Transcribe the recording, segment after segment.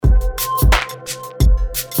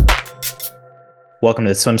Welcome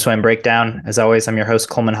to the SwimSwam Breakdown. As always, I'm your host,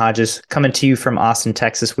 Coleman Hodges. Coming to you from Austin,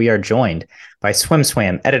 Texas, we are joined by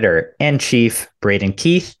SwimSwam editor-in-chief Braden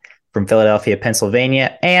Keith from Philadelphia,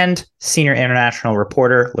 Pennsylvania, and senior international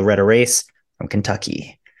reporter Loretta Race from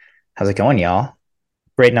Kentucky. How's it going, y'all?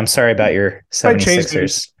 Braden, I'm sorry about your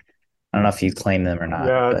 76ers. I don't know if you claim them or not.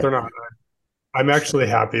 Yeah, they're not. I'm actually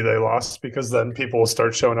happy they lost because then people will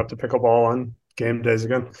start showing up to pickleball on game days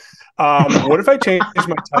again. What if I change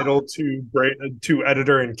my title to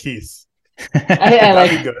editor in Keith?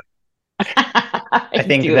 That'd be good. I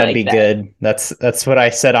think that'd be good. That's what I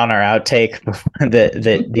said on our outtake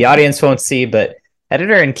that the audience won't see, but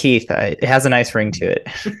editor in Keith, it has a nice ring to it.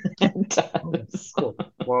 It does. Cool.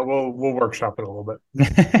 Well, we'll workshop it a little bit.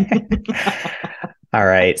 All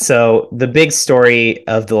right. So the big story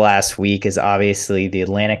of the last week is obviously the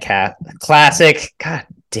Atlanta Classic. God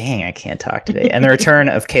dang, I can't talk today. And the return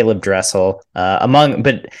of Caleb Dressel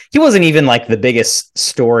but he wasn't even like the biggest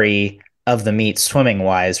story of the meet swimming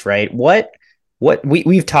wise, right? What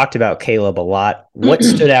we've talked about Caleb a lot. What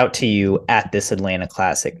stood out to you at this Atlanta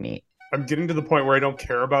Classic meet? I'm getting to the point where I don't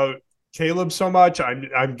care about Caleb so much.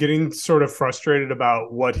 I'm getting sort of frustrated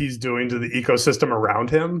about what he's doing to the ecosystem around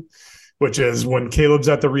him, which is when Caleb's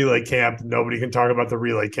at the relay camp, nobody can talk about the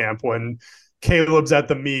relay camp. When Caleb's at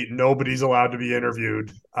the meet, nobody's allowed to be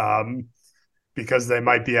interviewed because they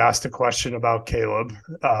might be asked a question about Caleb.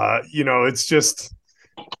 It's just,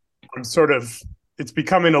 it's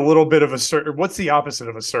becoming a little bit of a what's the opposite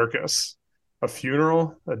of a circus? A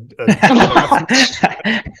funeral?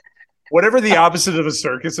 Whatever the opposite of a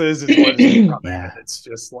circus is what it's becoming. Yeah. It's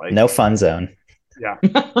just like no fun zone. Yeah.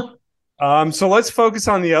 So let's focus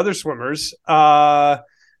on the other swimmers.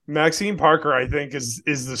 Maxine Parker, I think, is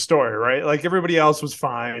the story, right? Like everybody else was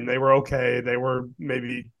fine. They were okay. They were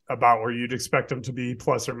maybe about where you'd expect them to be,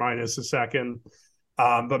 plus or minus a second.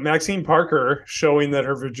 But Maxine Parker showing that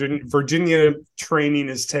her Virginia training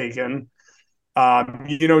is taken.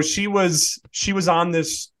 She was on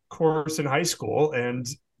this course in high school and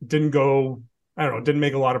didn't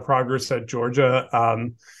make a lot of progress at Georgia.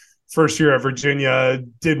 First year at Virginia,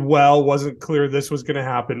 did well, wasn't clear this was going to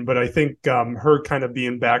happen. But I think her kind of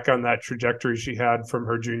being back on that trajectory she had from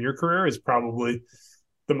her junior career is probably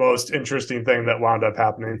the most interesting thing that wound up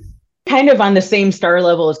happening. Kind of on the same star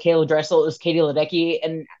level as Caleb Dressel is Katie Ledecky.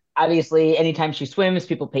 And obviously, anytime she swims,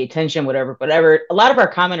 people pay attention, whatever. A lot of our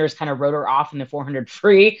commenters kind of wrote her off in the 400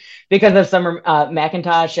 free because of Summer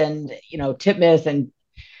McIntosh and, Titmus and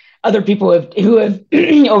other people who have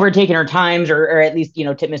overtaken her times or at least,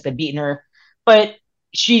 Titmus had beaten her. But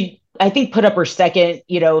she, I think, put up her second,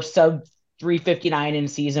 sub 359 in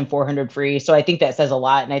season 400 free. So I think that says a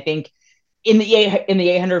lot. And I think in the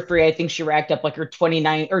 800 free, I think she racked up like her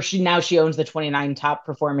 29, or she owns the 29 top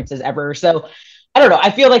performances ever. So I don't know.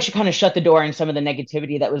 I feel like she kind of shut the door on some of the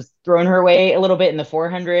negativity that was thrown her way a little bit in the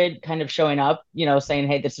 400, kind of showing up, saying,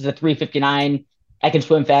 hey, this is a 359. I can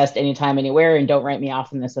swim fast anytime, anywhere, and don't write me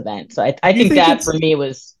off in this event. So I think that for me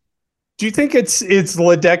was. Do you think it's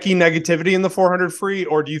Ledecky negativity in the 400 free,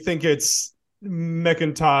 or do you think it's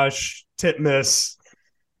McIntosh, Titmus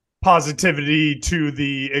positivity to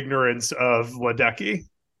the ignorance of Ledecky?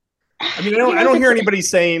 I mean, I don't hear anybody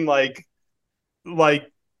saying like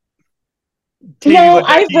Katie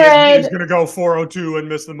Ledecky is going to go 402 and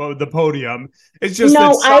miss the podium. It's just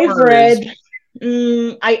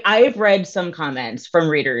I've read some comments from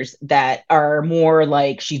readers that are more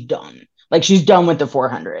like she's done with the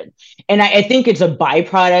 400, and I think it's a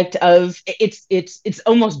byproduct of it's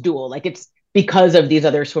almost dual, like it's because of these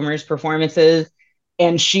other swimmers' performances,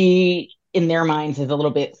 and she in their minds is a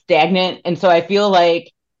little bit stagnant, and so I feel like,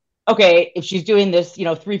 okay, if she's doing this,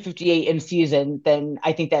 358 in season, then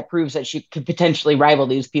I think that proves that she could potentially rival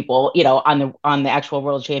these people, on the actual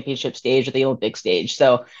world championship stage or the Olympic stage.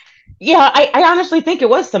 So. Yeah, I honestly think it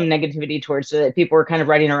was some negativity towards it. People were kind of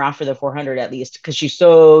writing her off for the 400 at least because she's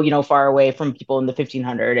so, far away from people in the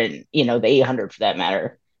 1500 and, the 800 for that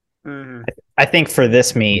matter. Mm-hmm. I think for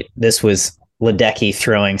this meet, this was Ledecky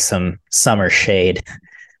throwing some Summer shade.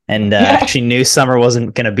 And she knew Summer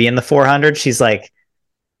wasn't going to be in the 400. She's like,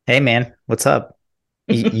 hey, man, what's up?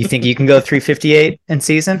 You think you can go 358 in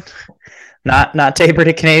season? Not tapered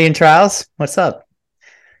at Canadian trials? What's up?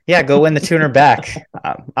 Yeah, go win the 200 back.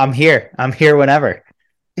 I'm here. I'm here whenever.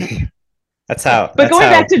 That's how. But going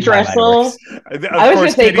back to Dressel, of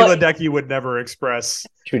course, Katie Ledecky would never express.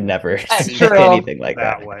 She would never say anything like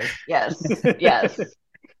that way. Yes, yes.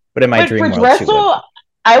 But in my dream world, Dressel,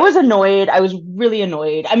 I was annoyed. I was really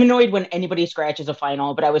annoyed. I'm annoyed when anybody scratches a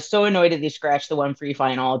final, but I was so annoyed that they scratched the one free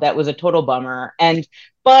final. That was a total bummer.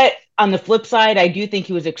 But on the flip side, I do think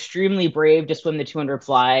he was extremely brave to swim the 200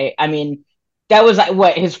 fly. I mean, that was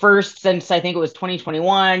what his first since I think it was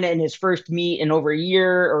 2021 and his first meet in over a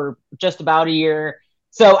year or just about a year.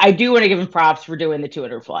 So I do want to give him props for doing the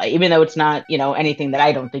 200 fly, even though it's not, anything that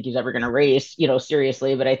I don't think he's ever going to race,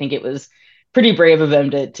 seriously. But I think it was pretty brave of him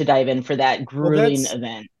to dive in for that grueling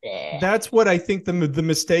event. Yeah. That's what I think the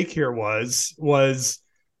mistake here was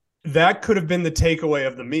that could have been the takeaway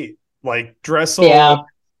of the meet. Like Dressel,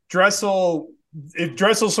 if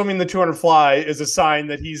Dressel swimming the 200 fly is a sign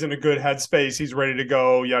that he's in a good headspace, he's ready to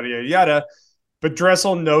go, yada, yada, yada. But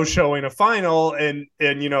Dressel no showing a final, and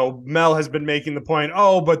Mel has been making the point,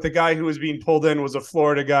 but the guy who was being pulled in was a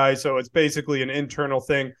Florida guy, so it's basically an internal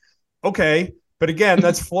thing. Okay, but again,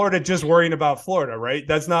 that's Florida just worrying about Florida, right?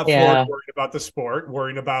 That's not Florida worrying about the sport,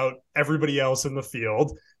 worrying about everybody else in the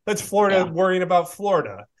field. That's Florida worrying about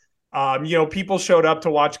Florida. People showed up to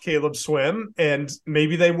watch Caleb swim, and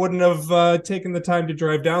maybe they wouldn't have taken the time to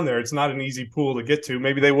drive down there. It's not an easy pool to get to.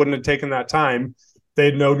 Maybe they wouldn't have taken that time.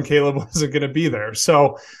 They'd known Caleb wasn't going to be there.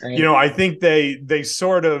 So, right. I think they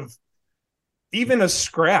sort of, even a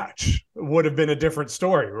scratch would have been a different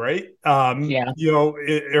story, right? Or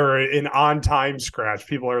an on-time scratch.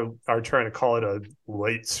 People are trying to call it a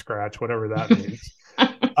late scratch, whatever that means.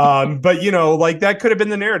 But that could have been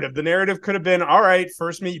the narrative. The narrative could have been, all right,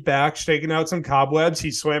 first meet back, shaking out some cobwebs.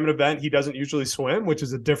 He swam an event he doesn't usually swim, which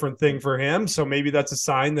is a different thing for him. So maybe that's a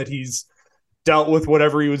sign that he's dealt with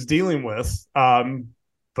whatever he was dealing with.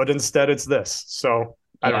 But instead it's this. So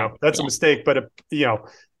I don't know. That's a mistake. But,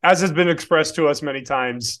 as has been expressed to us many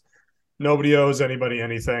times, nobody owes anybody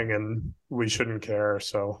anything and we shouldn't care.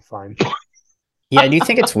 So fine. Yeah, I do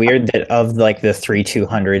think it's weird that of the 3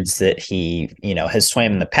 200s that he, has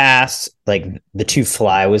swam in the past, the 2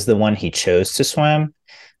 fly was the one he chose to swim.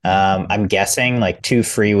 I'm guessing 2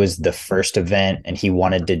 free was the first event and he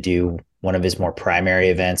wanted to do one of his more primary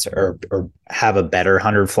events or have a better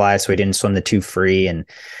 100 fly. So he didn't swim the 2 free, and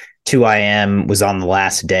 2 IM was on the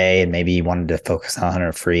last day and maybe he wanted to focus on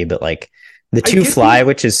 100 free, but the 2 fly,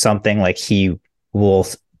 which is something he will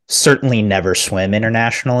certainly never swim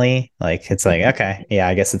internationally. It's okay, yeah,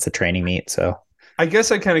 I guess it's a training meet. So I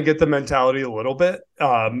guess I kind of get the mentality a little bit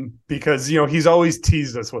because, he's always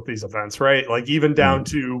teased us with these events, right? Even down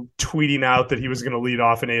to tweeting out that he was going to lead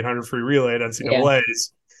off an 800 free relay at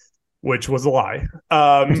NCAA's, which was a lie.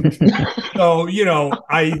 So,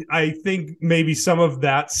 I think maybe some of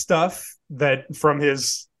that stuff that from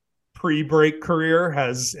his pre-break career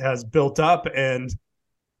has built up, and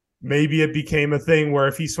maybe it became a thing where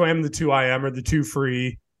if he swam the 2 IM or the 2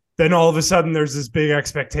 free, then all of a sudden there's this big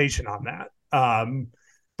expectation on that.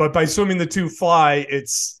 But by swimming the 2 fly,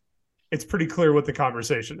 it's pretty clear what the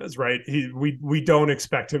conversation is, right? We don't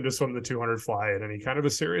expect him to swim the 200 fly at any kind of a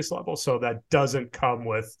serious level. So that doesn't come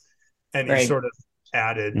with any sort of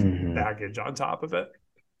added baggage on top of it.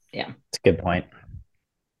 Yeah. That's a good point.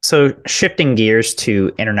 So shifting gears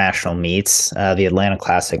to international meets, the Atlanta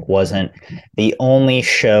Classic wasn't the only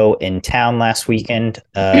show in town last weekend.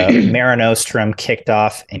 Mare Nostrum kicked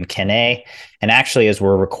off in Cannes. And actually, as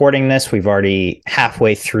we're recording this, we've already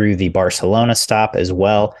halfway through the Barcelona stop as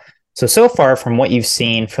well. So far from what you've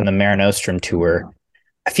seen from the Mare Nostrum Tour,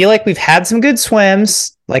 I feel like we've had some good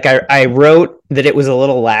swims. I wrote that it was a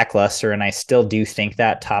little lackluster, and I still do think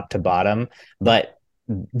that top to bottom, but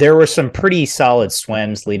there were some pretty solid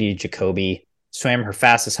swims. Lydia Jacoby swam her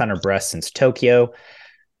fastest 100 breast since Tokyo.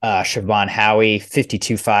 Siobhan Howie,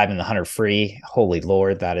 52.5 in the 100 free. Holy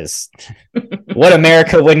Lord, that is what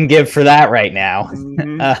America wouldn't give for that right now,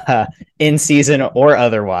 in season or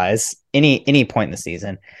otherwise, any point in the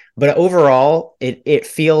season. But overall, it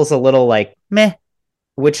feels a little meh,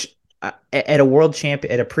 which at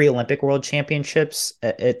a pre-Olympic World Championships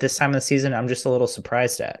at this time of the season, I'm just a little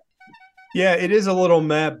surprised at. Yeah, it is a little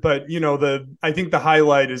meh, but I think the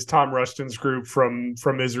highlight is Tom Rushton's group from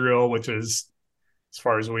Israel, which is, as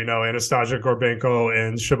far as we know, Anastasia Gorbenko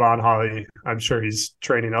and Siobhan Howie. I'm sure he's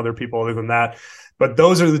training other people other than that, but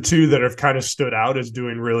those are the 2 that have kind of stood out as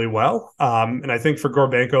doing really well. And I think for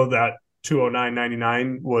Gorbenko, that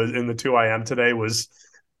 209.99 was in the 2 IM today was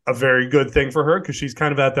a very good thing for her because she's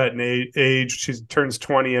kind of at that age. She turns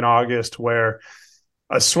 20 in August, where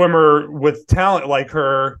a swimmer with talent like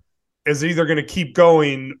her is either going to keep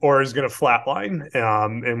going or is going to flatline.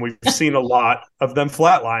 And we've seen a lot of them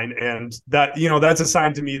flatline. And that, that's a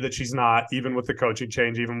sign to me that she's not, even with the coaching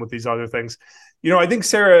change, even with these other things. I think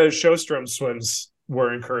Sarah Sjöström's swims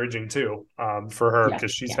were encouraging too, for her,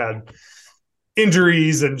 because she's had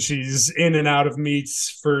injuries and she's in and out of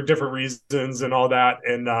meets for different reasons and all that.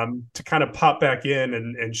 And to kind of pop back in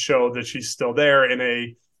and show that she's still there in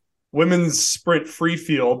a women's sprint free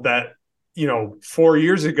field that, 4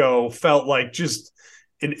 years ago felt like just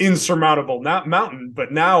an insurmountable mountain,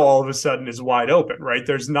 but now all of a sudden is wide open, right?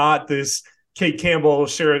 There's not this Kate Campbell,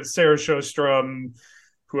 Sarah Sjostrom,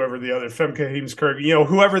 whoever the other Femke Heemskerk,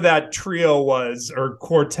 whoever that trio was or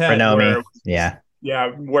quartet, Renomi.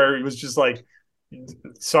 where it was just like,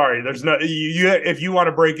 sorry, there's no you. If you want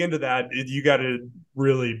to break into that, you got to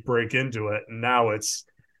really break into it. And now it's,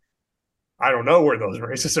 I don't know where those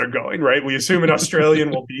races are going. Right? We assume an Australian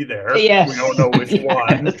will be there. Yes. We don't know which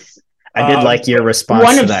one. I did like your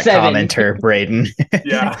response to that commenter, Braden.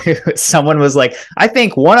 Yeah. Someone was like, I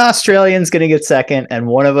think one Australian's going to get second and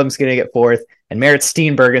one of them's going to get fourth and Merritt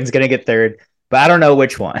Steenbergen's going to get third, but I don't know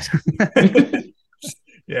which one.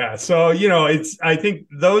 Yeah. So, I think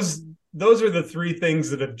those are the three things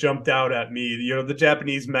that have jumped out at me. The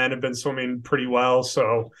Japanese men have been swimming pretty well.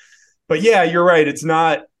 So, but yeah, you're right. It's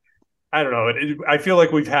not, I don't know. I feel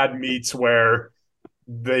like we've had meets where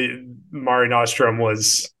the Mare Nostrum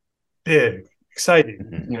was big,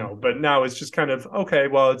 exciting, but now it's just kind of, okay,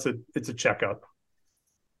 well, it's a checkup.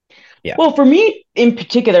 Yeah. Well, for me in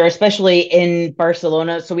particular, especially in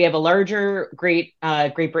Barcelona, so we have a larger Great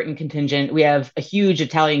Britain contingent. We have a huge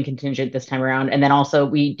Italian contingent this time around, and then also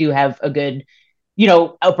we do have a good,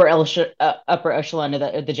 upper echelon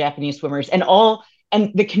of the Japanese swimmers, and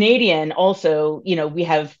the Canadian also. We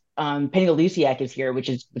have Penny Luciak is here, which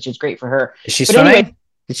is great for her. Is she swimming? Anyway,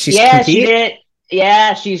 did she compete? She did.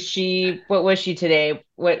 Yeah, she. What was she today?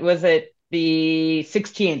 What was it? The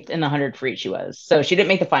 16th in the 100 free she was. So she didn't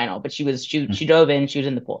make the final, but she dove in, she was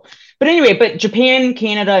in the pool. But anyway, but Japan,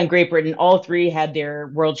 Canada, and Great Britain, all three had their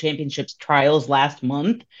World Championships trials last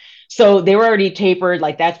month. So they were already tapered,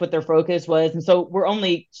 like that's what their focus was. And so we're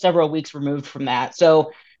only several weeks removed from that.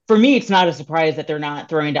 So for me, it's not a surprise that they're not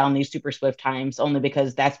throwing down these super swift times, only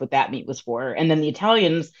because that's what that meet was for. And then the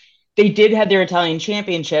Italians, they did have their Italian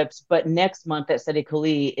championships, but next month at Sede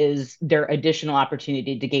Cali is their additional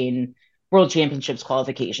opportunity to gain World Championships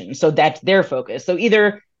qualification. So that's their focus. So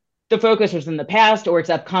either the focus was in the past or it's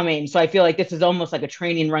upcoming. So I feel like this is almost like a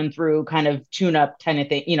training run through kind of tune up kind of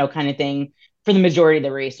thing for the majority of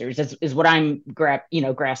the racers is what I'm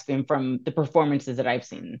grasping from the performances that I've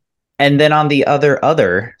seen. And then on the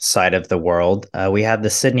other side of the world, we have the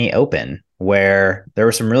Sydney Open, where there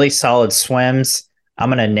were some really solid swims. I'm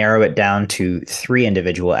going to narrow it down to 3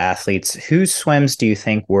 individual athletes. Whose swims do you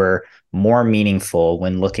think were more meaningful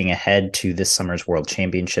when looking ahead to this summer's World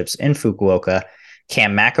Championships in Fukuoka?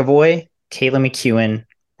 Cam McAvoy, Kayla McEwen,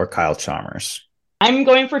 or Kyle Chalmers? I'm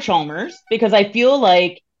going for Chalmers because I feel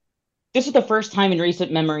like this is the first time in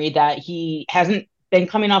recent memory that he hasn't been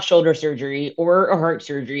coming off shoulder surgery or a heart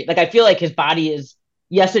surgery. Like I feel like his body is,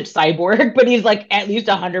 yes, it's cyborg, but he's like at least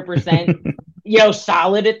 100%,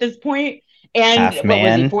 solid at this point. And half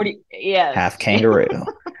man, 40? Yeah, half kangaroo.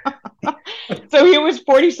 So he was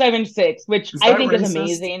 47.6, which I think is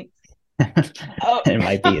amazing. It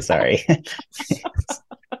might be. Sorry.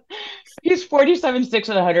 He's 47.6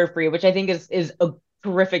 at 100 free, which I think is a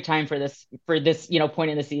terrific time for this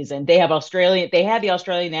point in the season. They had the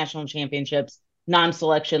Australian National Championships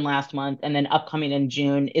non-selection last month, and then upcoming in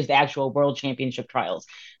June is the actual World Championship trials.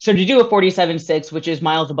 So to do a 47.6, which is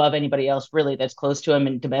miles above anybody else really that's close to him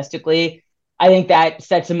and domestically, I think that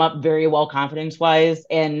sets him up very well confidence-wise.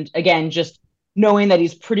 And again, just knowing that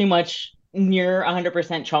he's pretty much near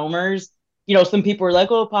 100% Chalmers. Some people are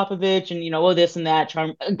like, oh, Popovich, and, this and that.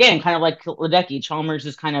 Again, kind of like Ledecky. Chalmers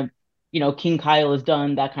is kind of, King Kyle has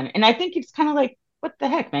done that kind of. And I think it's kind of like, what the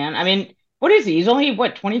heck, man? I mean, what is he? He's only,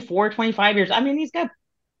 24, 25 years? I mean, he's got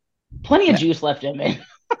plenty of juice left in him.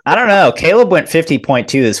 I don't know. Caleb went 50.2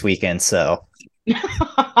 this weekend, so...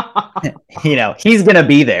 he's gonna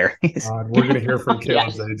be there. We're gonna hear from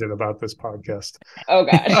Caleb's agent about this podcast. Oh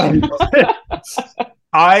god.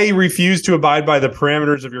 I refuse to abide by the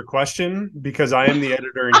parameters of your question because I am the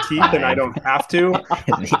editor in chief and I don't have to.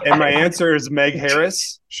 And my answer is Meg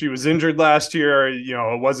Harris. She was injured last year.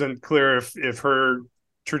 It wasn't clear if her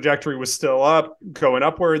trajectory was still going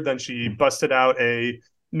upward. Then she busted out a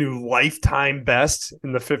new lifetime best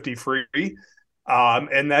in the 50 free.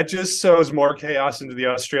 And that just sows more chaos into the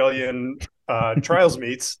Australian trials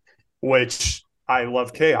meets, which I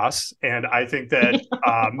love chaos. And I think that,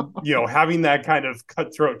 having that kind of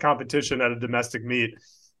cutthroat competition at a domestic meet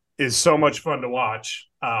is so much fun to watch.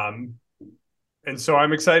 And so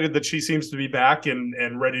I'm excited that she seems to be back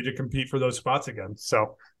and ready to compete for those spots again.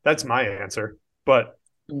 So that's my answer. But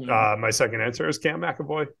my second answer is Cam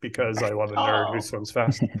McAvoy because I love a nerd who swims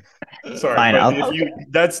fast. Sorry, fine,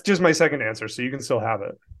 that's just my second answer, so you can still have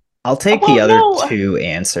it. I'll take the other 2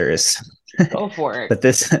 answers. Go for it. But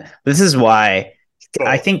this is why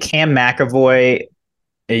I think Cam McAvoy.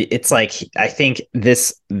 It's like I think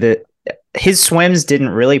his swims didn't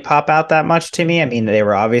really pop out that much to me. I mean, they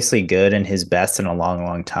were obviously good and his best in a long,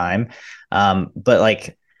 long time. But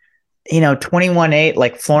like, 21.8,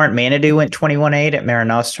 like Florent Manadou went 21.8 at Mare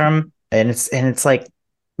Nostrum, and it's like,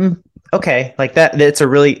 okay, like that. It's a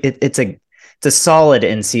really, it's a solid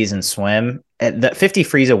in season swim. The 50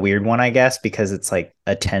 free is a weird one, I guess, because it's like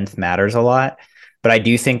a tenth matters a lot. But I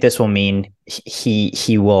do think this will mean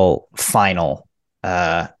he will final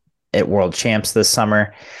at World Champs this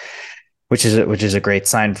summer, which is a great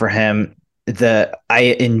sign for him.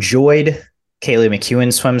 I enjoyed Kaylee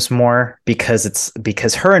McEwen swims more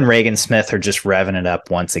because her and Reagan Smith are just revving it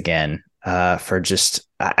up once again. I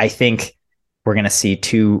think we're going to see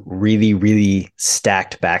two really, really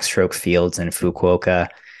stacked backstroke fields in Fukuoka.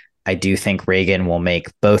 I do think Reagan will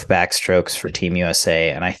make both backstrokes for Team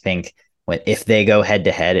USA. And I think if they go head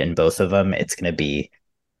to head in both of them, it's going to be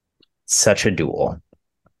such a duel.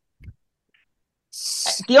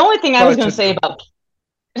 The only thing I was going to say about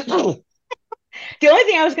the only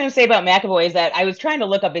thing I was going to say about McAvoy is that I was trying to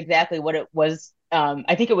look up exactly what it was.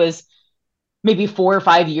 I think it was maybe 4 or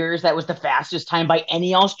 5 years. That was the fastest time by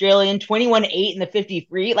any Australian, 21.8 in the 50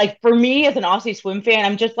 free. Like for me as an Aussie swim fan,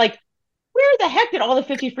 I'm just like, where the heck did all the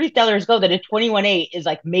 50 freestylers go that a 21.8 is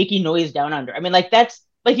like making noise down under? I mean, like that's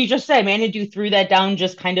like you just said, Manadou threw that down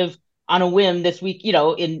just kind of on a whim this week,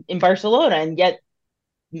 in Barcelona, and yet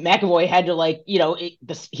McAvoy had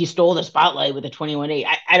to he stole the spotlight with a 21.8.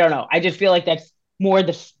 I don't know. I just feel like that's more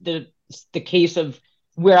the case of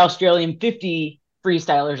where Australian 50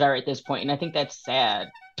 freestylers are at this point, and I think that's sad.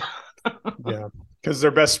 Yeah, because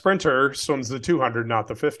their best sprinter swims the 200, not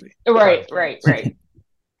the 50. Right.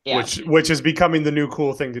 Yeah. Which is becoming the new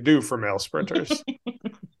cool thing to do for male sprinters.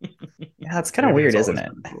 Yeah, it's kind of weird, isn't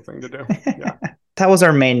it? Cool thing to do. Yeah. That was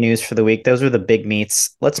our main news for the week. Those were the big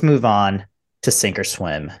meets. Let's move on to sink or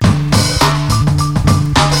swim.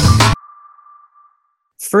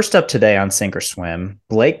 First up today on sink or swim,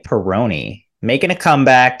 Blake Peroni making a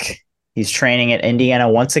comeback. He's training at Indiana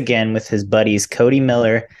once again with his buddies Cody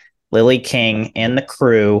Miller, Lily King, and the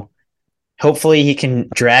crew. Hopefully he can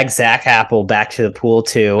drag Zach Apple back to the pool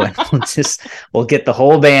too, and we'll get the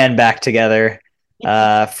whole band back together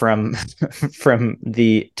from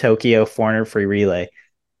the Tokyo 400 free relay.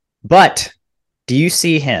 But do you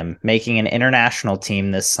see him making an international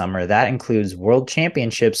team this summer? That includes World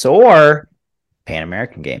Championships or Pan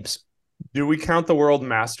American Games. Do we count the World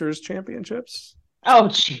Masters Championships? Oh,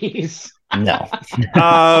 jeez. No.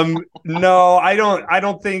 No, I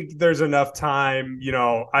don't think there's enough time.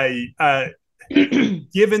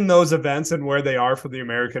 Given those events and where they are for the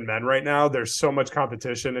American men right now, there's so much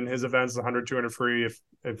competition in his events, the 100, 200 free.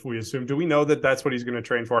 If we assume, do we know that that's what he's going to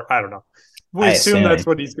train for? I don't know. We assume that's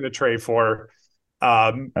what he's going to train for.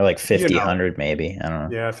 Or like 50, 100 maybe. I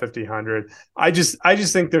don't know. Yeah, 50, 100. I just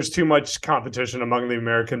think there's too much competition among the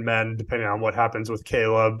American men, depending on what happens with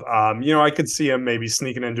Caleb. I could see him maybe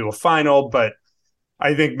sneaking into a final, but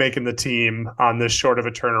I think making the team on this short of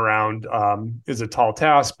a turnaround is a tall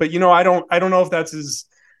task. But I don't know if that's his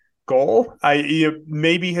goal.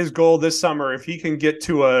 Maybe his goal this summer, if he can get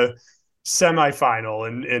to a semifinal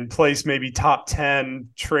and place maybe top 10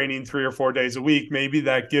 training 3 or 4 days a week, maybe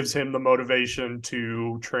that gives him the motivation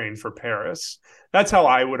to train for Paris. That's how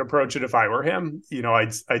I would approach it if I were him.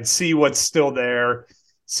 I'd see what's still there,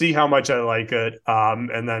 see how much I like it,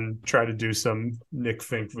 and then try to do some Nick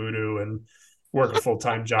Fink voodoo and work a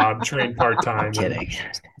full-time job, train part-time, kidding,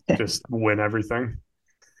 just win everything.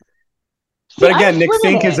 But again, Nick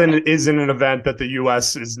Fink is in an event that the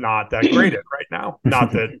U.S. is not that great at right now.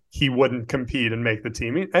 Not that he wouldn't compete and make the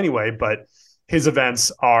team anyway, but his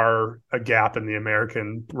events are a gap in the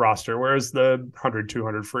American roster, whereas the 100,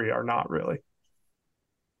 200 free are not really.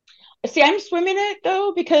 See, I'm swimming it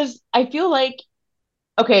though, because I feel like,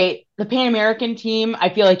 okay, the Pan American team, I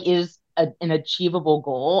feel like is an achievable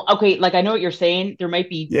goal. Okay, like I know what you're saying. There might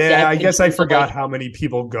be. Yeah, I guess I forgot how many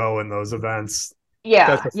people go in those events. Yeah,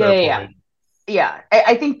 that's a fair point. Yeah,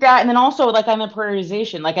 I think that, and then also like on the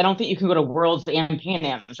prioritization, like I don't think you can go to Worlds and Pan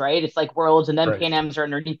Ams, right? It's like Worlds and then right. Pan Ams are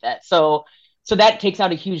underneath that. So that takes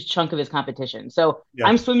out a huge chunk of his competition. So yeah.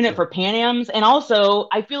 I'm swimming it for Pan Ams, and also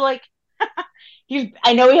I feel like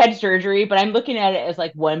I know he had surgery, but I'm looking at it as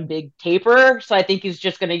like one big taper. So I think he's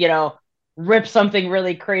just gonna, rip something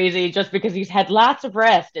really crazy just because he's had lots of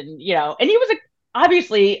rest, and and he was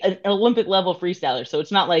obviously an Olympic level freestyler. So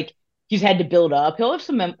it's not like he's had to build up. He'll have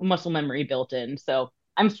some muscle memory built in. So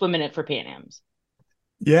I'm swimming it for Pan Ams.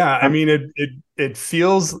 Yeah, I mean, it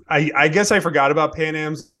feels. I guess I forgot about Pan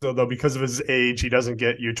Ams, though, because of his age, he doesn't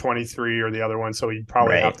get U23 or the other one, so he'd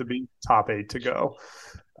probably have to be top 8 to go.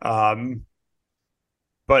 But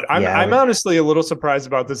But I'm honestly a little surprised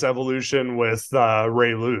about this evolution with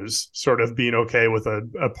Ray Lewis sort of being okay with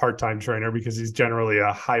a part-time trainer, because he's generally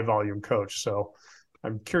a high volume coach. So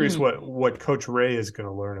I'm curious what Coach Ray is going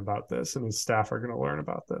to learn about this, and his staff are going to learn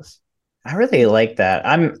about this. I really like that.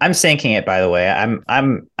 I'm sinking it, by the way.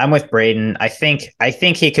 I'm with Braden. I think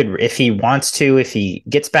he could, if he wants to, if he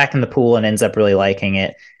gets back in the pool and ends up really liking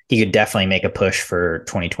it, he could definitely make a push for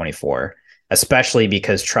 2024, especially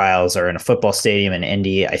because trials are in a football stadium in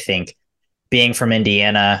Indy. I think being from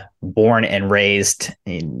Indiana, born and raised,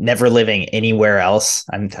 never living anywhere else,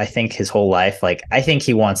 I think his whole life, like, I think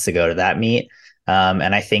he wants to go to that meet.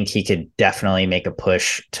 And I think he could definitely make a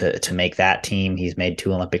push to make that team. He's made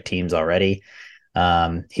 2 Olympic teams already.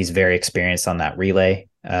 He's very experienced on that relay.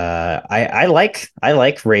 I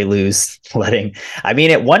like Ray Lewis letting. I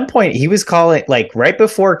mean, at one point he was calling, like, right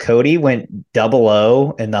before Cody went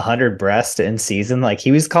 00 in the 100 breast in season, like,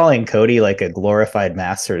 he was calling Cody like a glorified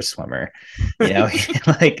masters swimmer,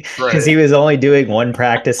 like, because he was only doing 1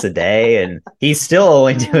 practice a day, and he's still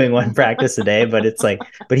only doing 1 practice a day. But it's like,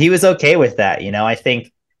 but he was okay with that.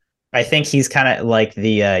 I think he's kind of like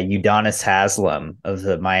the Udonis Haslem of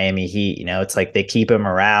the Miami Heat. It's like they keep him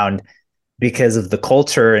around because of the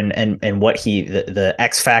culture and what the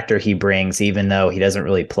X factor he brings, even though he doesn't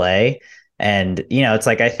really play. And, it's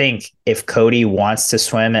like, I think if Cody wants to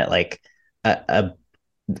swim at like a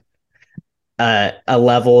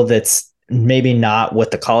level that's maybe not what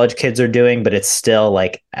the college kids are doing, but it's still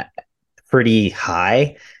like pretty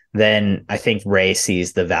high, then I think Ray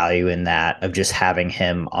sees the value in that, of just having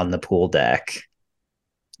him on the pool deck.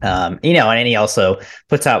 And he also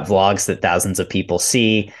puts out vlogs that thousands of people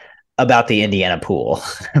see about the Indiana pool,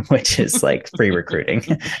 which is like free recruiting.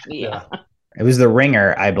 Yeah. It was The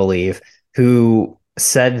Ringer, I believe, who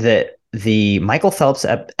said that the Michael Phelps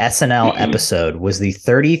SNL episode was the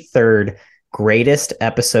 33rd greatest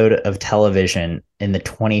episode of television in the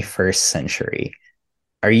 21st century.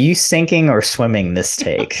 Are you sinking or swimming this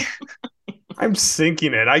take? I'm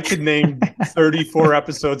sinking it. I could name 34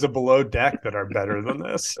 episodes of Below Deck that are better than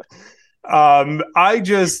this. I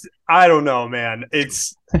don't know, man.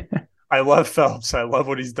 I love Phelps. I love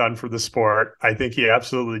what he's done for the sport. I think he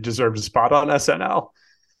absolutely deserves a spot on SNL.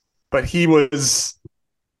 But that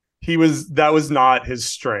was not his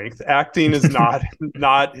strength. Acting is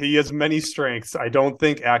not he has many strengths. I don't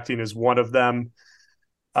think acting is one of them.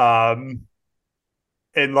 And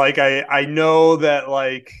like I know that,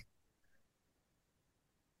 like,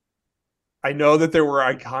 I know that there were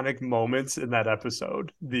iconic moments in that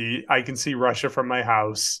episode. I Can See Russia from My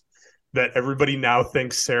House, that everybody now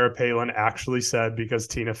thinks Sarah Palin actually said because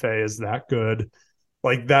Tina Fey is that good.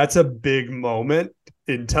 Like, that's a big moment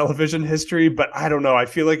in television history. But I don't know. I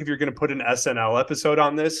feel like if you're going to put an SNL episode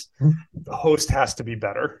on this, the host has to be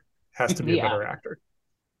better. Has to be a better actor.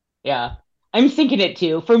 Yeah. I'm thinking it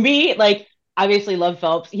too. For me, like, obviously love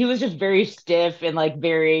Phelps. He was just very stiff and like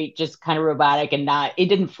very just kind of robotic, and it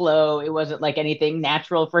didn't flow. It wasn't like anything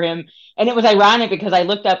natural for him. And it was ironic because I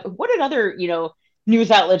looked up what did other,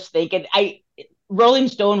 news outlets think, and Rolling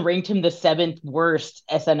Stone ranked him the 7th worst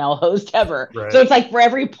SNL host ever. Right. So it's like for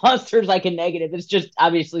every plus there's like a negative. It's just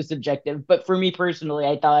obviously subjective. But for me personally,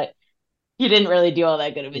 I thought he didn't really do all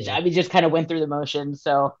that good of a job. He just kind of went through the motions.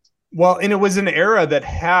 So, well, and it was an era that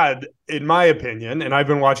had, in my opinion, and I've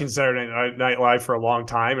been watching Saturday Night Live for a long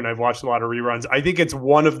time, and I've watched a lot of reruns. I think it's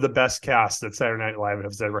one of the best casts that Saturday Night Live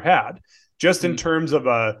has ever had, just in terms of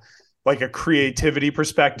a creativity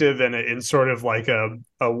perspective, and in sort of like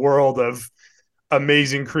a world of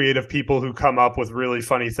amazing creative people who come up with really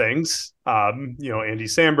funny things. Andy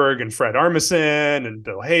Samberg and Fred Armisen and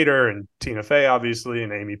Bill Hader and Tina Fey, obviously,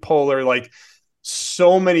 and Amy Poehler, like,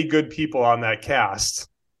 so many good people on that cast.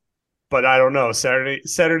 But I don't know,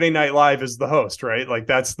 Saturday Night Live is the host, right? Like,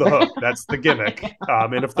 that's the hook. That's the gimmick.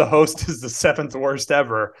 And if the host is the 7th worst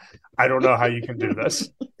ever, I don't know how you can do this.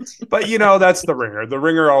 But, that's The Ringer. The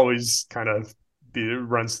Ringer always kind of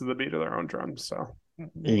runs to the beat of their own drum. So,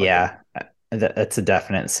 yeah, that's a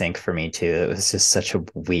definite sink for me, too. It was just such a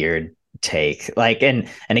weird take. Like, and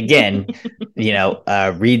again,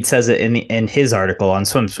 Reed says it in his article on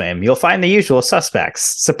SwimSwam. You'll find the usual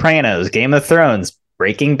suspects: Sopranos, Game of Thrones,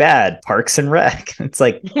 Breaking Bad, Parks and Rec. It's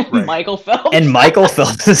like Michael Phelps. And Michael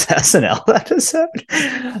Phelps' SNL episode.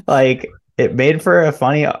 Like, it made for a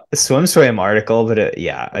funny SwimSwam article, but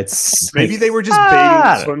it's maybe they were just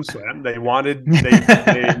baiting SwimSwam. They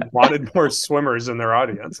wanted more swimmers in their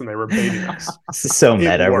audience, and they were baiting us. This is so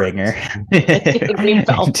meta, Ringer. We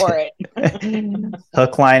fell for it.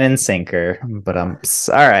 Hook, line, and sinker. But all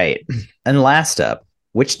right. And last up,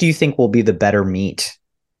 which do you think will be the better meet?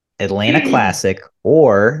 Atlanta Classic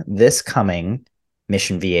or this coming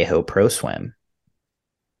Mission Viejo Pro Swim?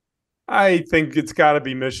 I think it's got to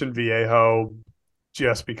be Mission Viejo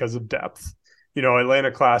just because of depth.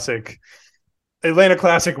 Atlanta Classic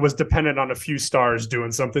was dependent on a few stars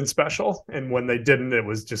doing something special. And when they didn't, it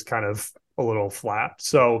was just kind of a little flat.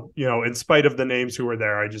 So, in spite of the names who were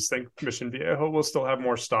there, I just think Mission Viejo will still have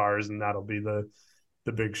more stars, and that'll be the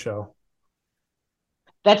big show.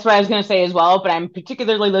 That's what I was going to say as well, but I'm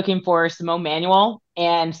particularly looking for Simone Manuel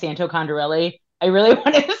and Santo Condorelli. I really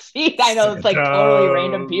want to see. I know it's like totally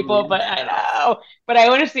random people, but I know. But I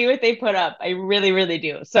want to see what they put up. I really, really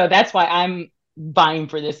do. So that's why I'm vying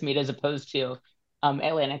for this meet as opposed to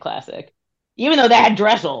Atlanta Classic. Even though they had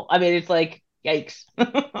Dressel, I mean, it's like yikes.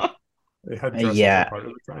 They had Dressel for part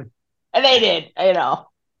of the time. And they did. I know.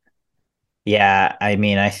 Yeah, I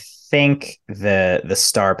mean, I think the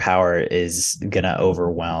star power is gonna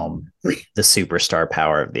overwhelm the superstar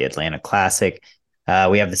power of the Atlanta Classic.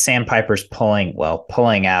 We have the Sandpipers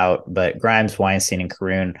pulling out, but Grimes, Weinstein, and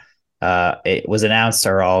Caroon, it was announced,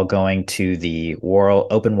 are all going to the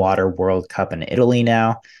Open Water World Cup in Italy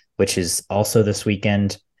now, which is also this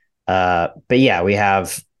weekend. But yeah, we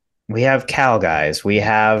have Cal guys. We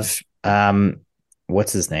have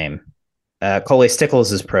what's his name? Coley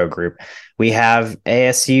Stickles' pro group. We have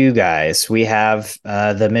ASU guys. We have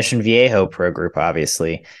the Mission Viejo pro group,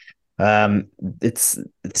 obviously. It's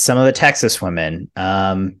some of the Texas women.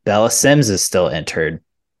 Bella Sims is still entered.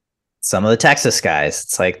 Some of the Texas guys.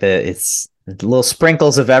 It's like it's little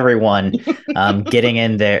sprinkles of everyone getting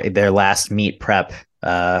in their last meet prep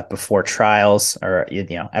before trials, or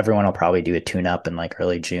everyone will probably do a tune-up in like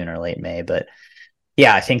early June or late May. But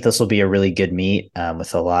yeah, I think this will be a really good meet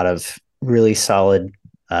with a lot of really solid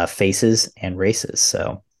faces and races.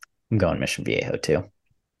 So I'm going Mission Viejo too.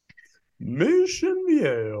 Mission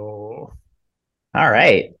Viejo. All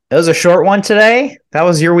right. That was a short one today. That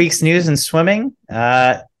was your week's news in swimming.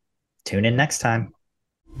 Tune in next time.